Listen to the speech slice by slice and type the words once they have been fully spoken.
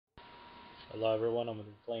Hello everyone, I'm going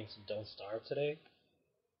to be playing some Don't Starve today.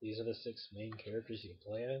 These are the 6 main characters you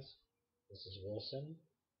can play as. This is Wilson,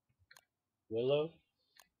 Willow,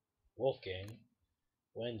 Wolfgang,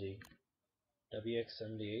 Wendy,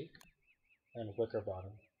 WX78, and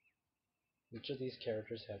Wickerbottom. Each of these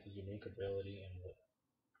characters have a unique ability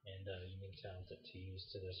and unique talent to use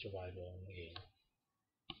to their survival in the game.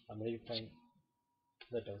 I'm going to be playing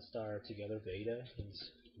the Don't Starve Together beta,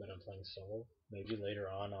 but I'm playing solo. Maybe later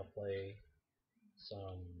on I'll play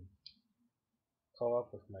some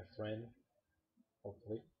co-op with my friend,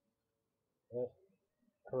 hopefully. Well,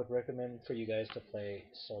 I would recommend for you guys to play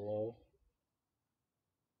solo,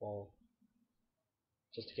 well,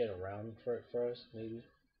 just to get around for it first, maybe.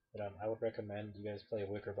 But I would recommend you guys play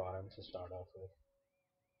Wickerbottom to start off with.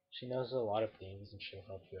 She knows a lot of things and she'll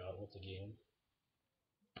help you out with the game.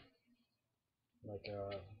 Like,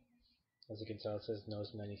 as you can tell, it says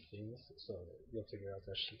knows many things, so you'll figure out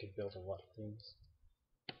that she could build a lot of things.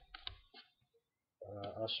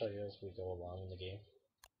 I'll show you as we go along in the game.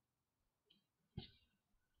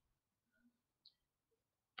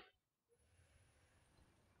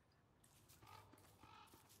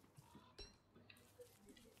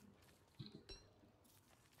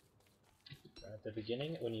 At the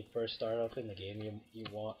beginning, when you first start off in the game, you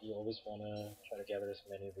always want to try to gather as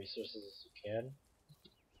many resources as you can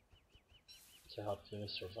to help you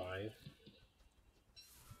survive.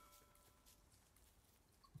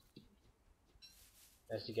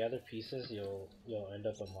 As you gather pieces, you'll end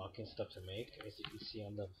up unlocking stuff to make. As you can see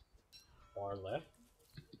on the far left,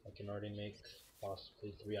 I can already make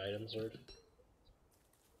possibly 3 items already.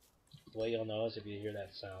 The way you'll know is if you hear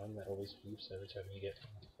that sound that always beeps every time you get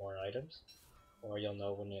more items, or you'll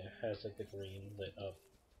know when it has like the green lit up.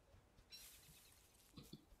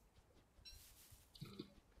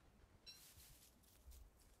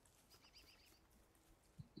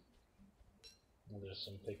 And there's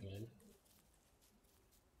some pigmen.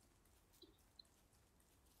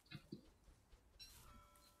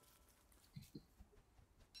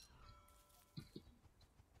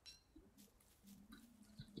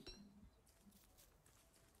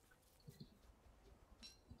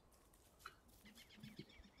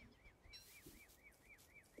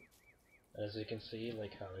 As you can see,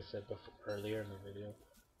 like how I said before, earlier in the video,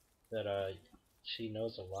 that she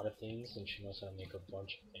knows a lot of things and she knows how to make a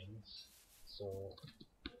bunch of things. So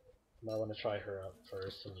you might want to try her out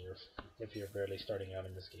first, and if you're barely starting out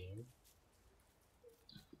in this game.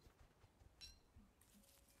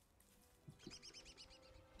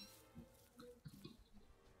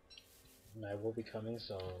 Night will be coming,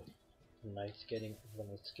 so when it's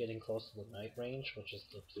getting close to the night range, which is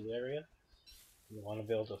the blue area, you want to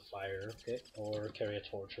build a fire pit or carry a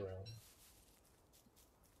torch around.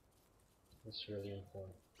 It's really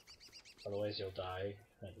important. Otherwise you'll die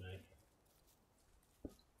at night.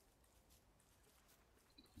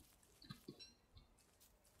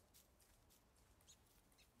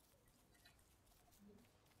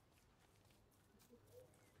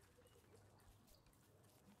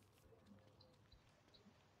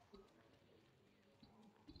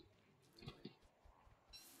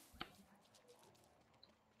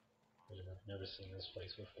 I've never seen this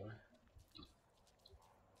place before.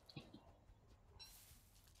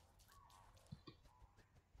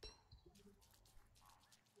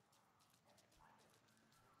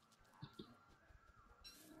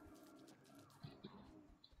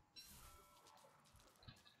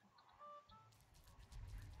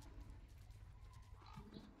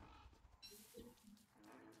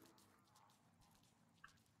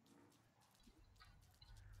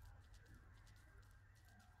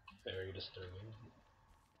 Very disturbing.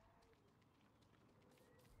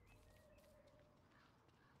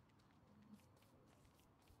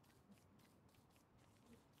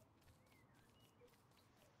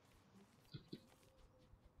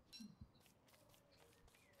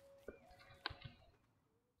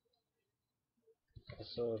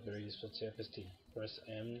 Also, a very useful tip is to press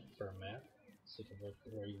M for a map, so you can look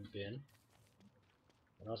where you've been.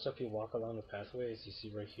 And also, if you walk along the pathway, as you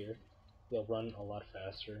see right here, you'll run a lot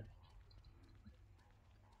faster.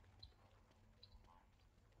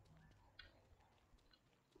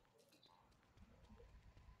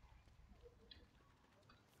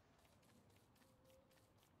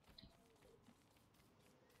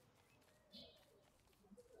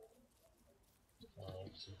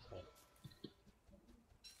 Seems like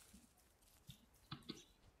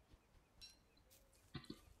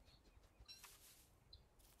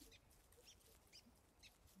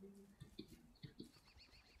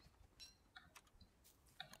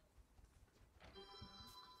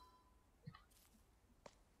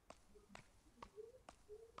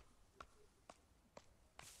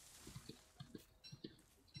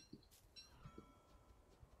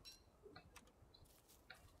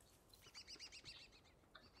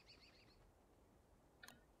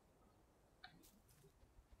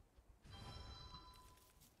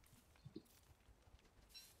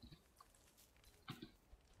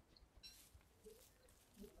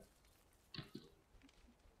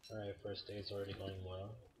Alright, first day's already going well.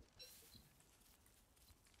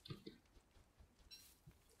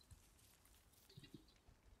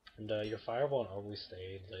 And your fire won't always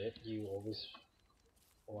stay lit. You always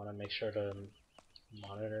want to make sure to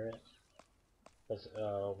monitor it, because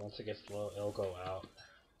once it gets low, it'll go out.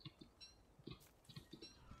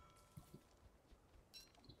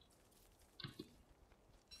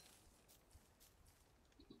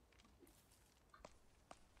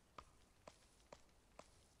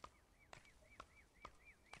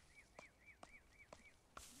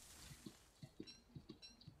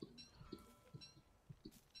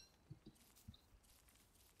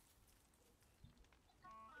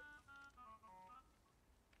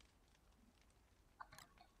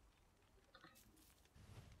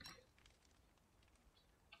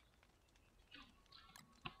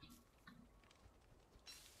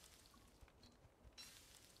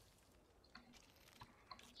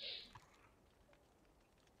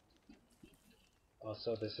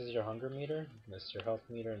 Also, this is your hunger meter, this is your health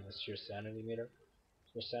meter, and this is your sanity meter.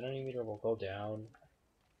 Your sanity meter will go down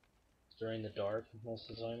during the dark most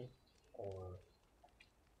of the time, or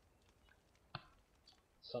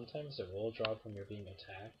sometimes it will drop when you're being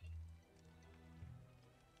attacked.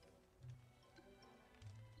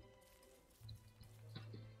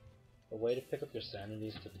 The way to pick up your sanity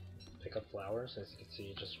is to pick up flowers. As you can see,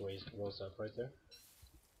 it just rose up right there.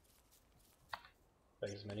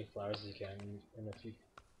 Pick as many flowers as you can, and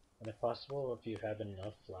if possible, if you have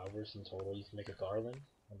enough flowers in total, you can make a garland,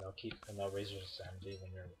 and that'll raise your sanity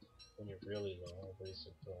when you're really low. It'll raise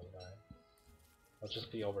it really high. It'll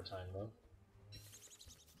just be over time though.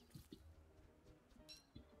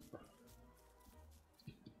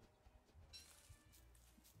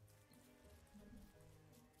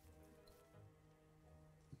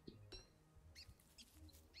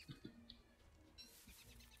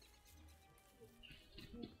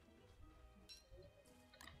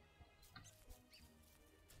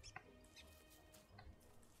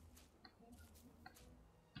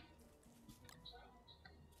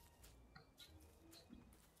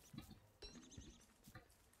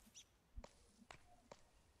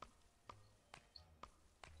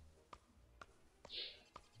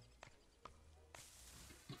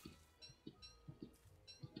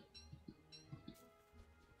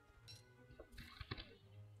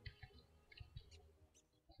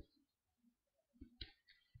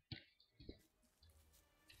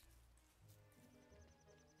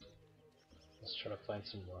 Let's try to find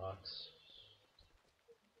some rocks.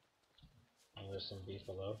 Oh, there's some beef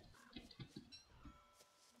below.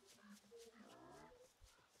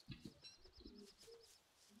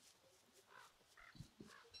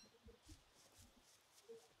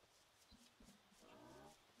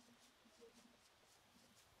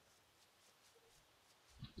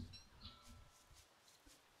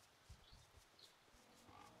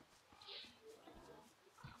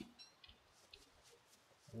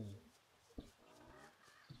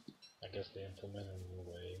 I guess they implemented a new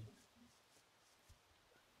way.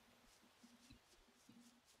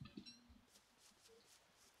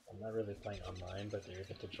 I'm not really playing online, but they're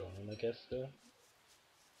able to join, I guess, though.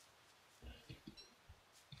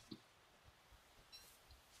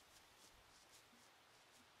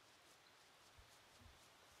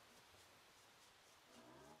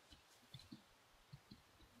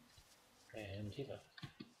 And he left.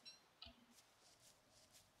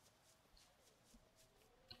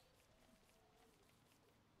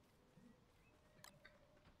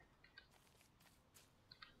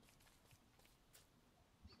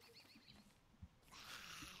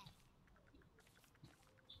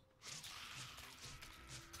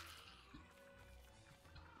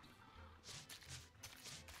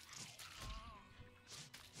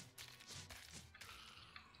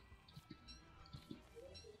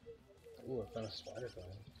 Ooh, I found a spider bone.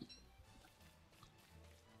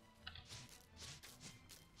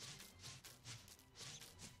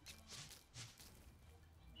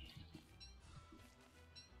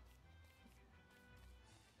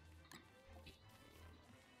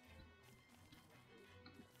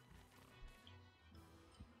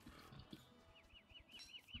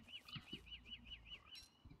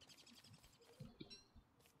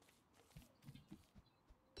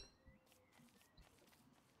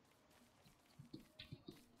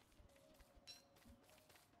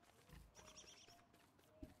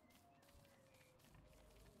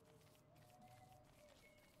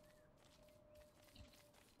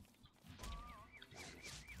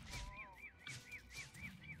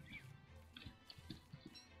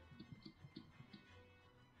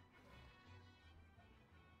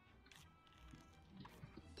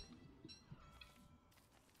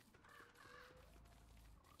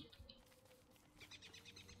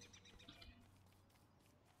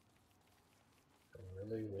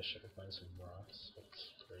 really wish I could find some rocks.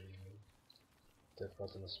 It's pretty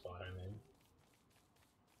difficult in the spot I'm in.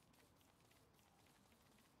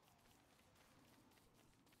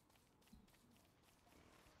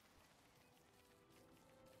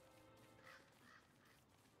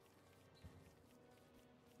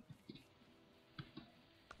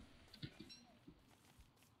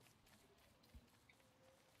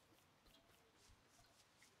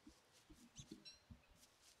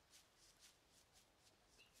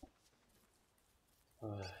 Come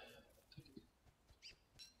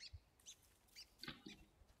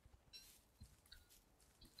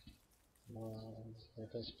on,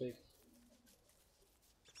 make us speak.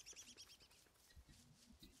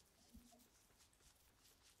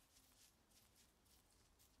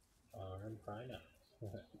 I'm fine now.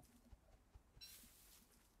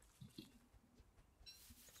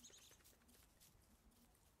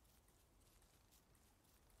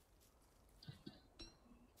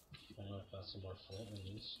 I know I found some more flint at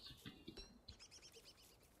least.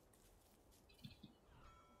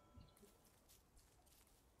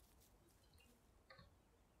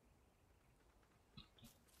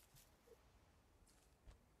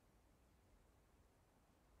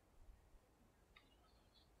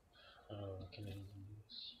 What can I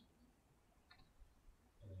use?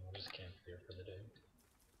 I'll just camp here for the day.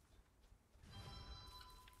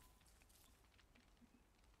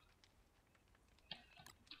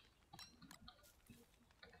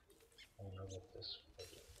 I don't know what this would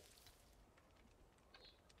do.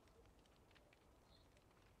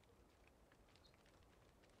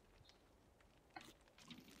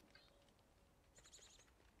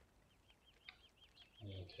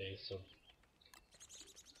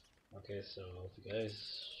 Okay, so if you guys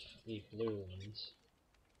eat blue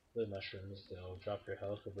mushrooms, they'll drop your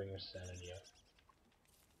health or bring your sanity up.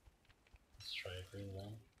 Let's try a green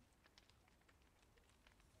one.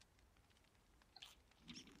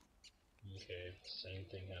 Okay, same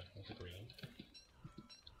thing happened with green.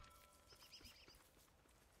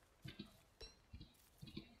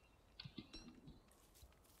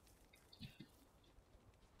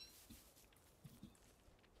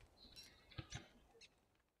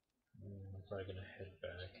 I'm probably gonna head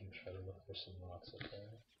back and try to look for some rocks up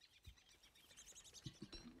there.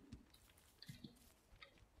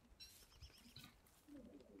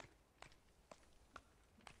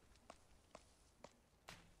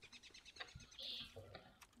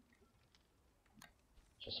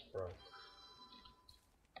 Just broke.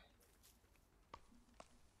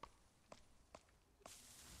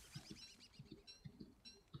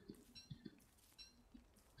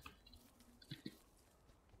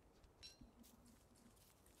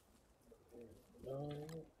 No.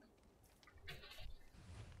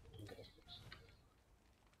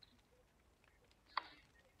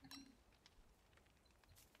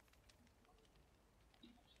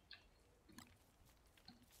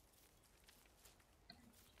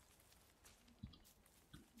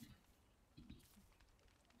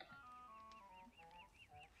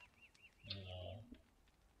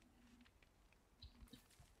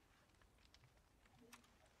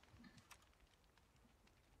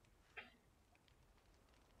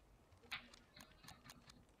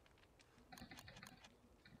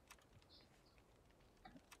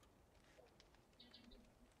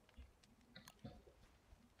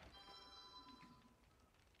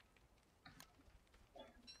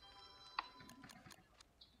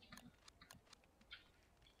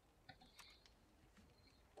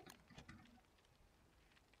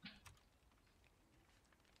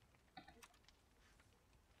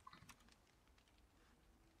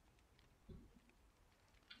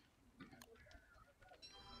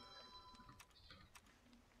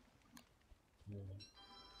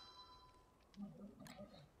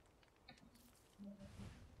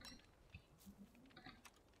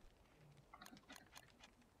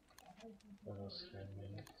 What else can I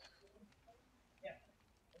make?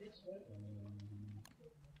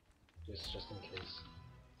 Just in case.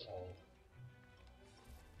 Oh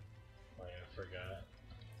yeah, I forgot.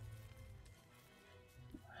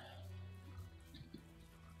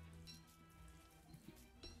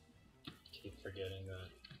 Keep forgetting that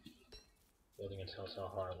building a telltale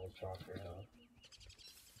heart will drop your health.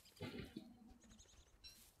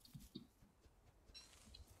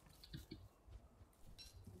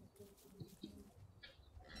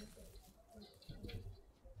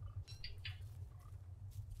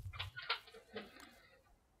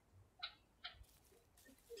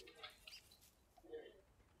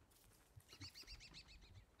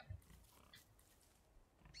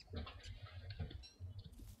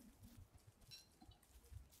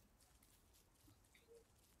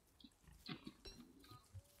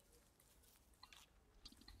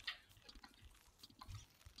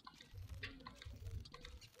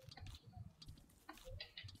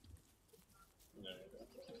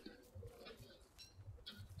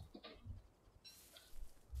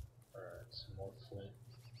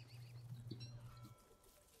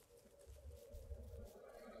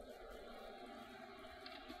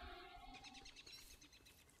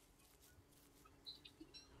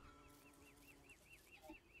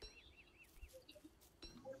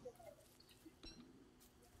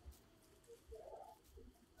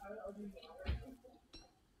 I'll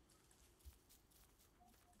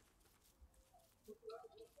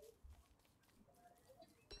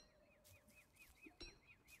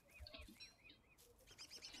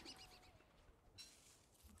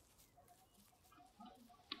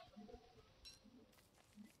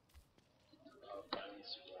find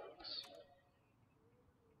these rocks.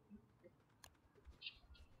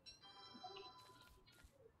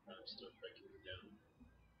 I'm still breaking it down.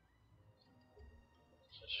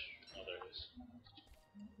 Oh, there it is.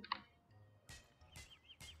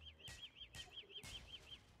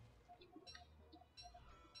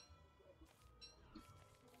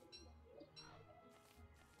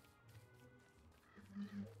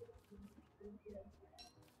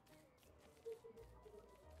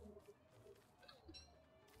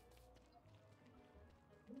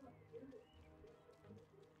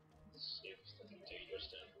 See if it's looking dangerous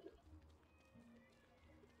down.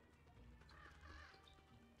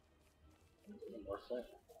 More flint.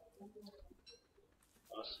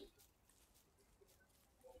 Awesome.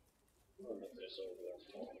 I don't know if there's a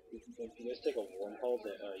wormhole. If you guys take a wormhole,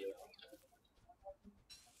 you'll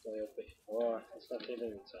well, it's not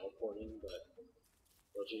technically teleporting, but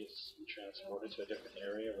you'll just be transported to a different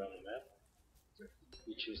area around the map.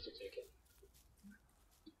 You choose to take it.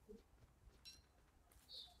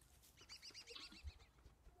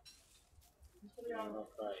 I'll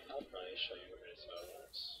probably show you guys how it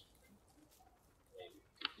works. Maybe.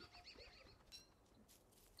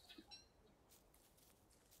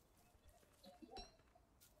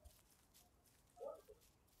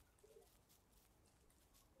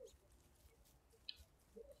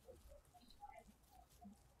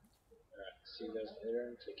 Alright, see you guys later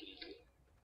and take it easy.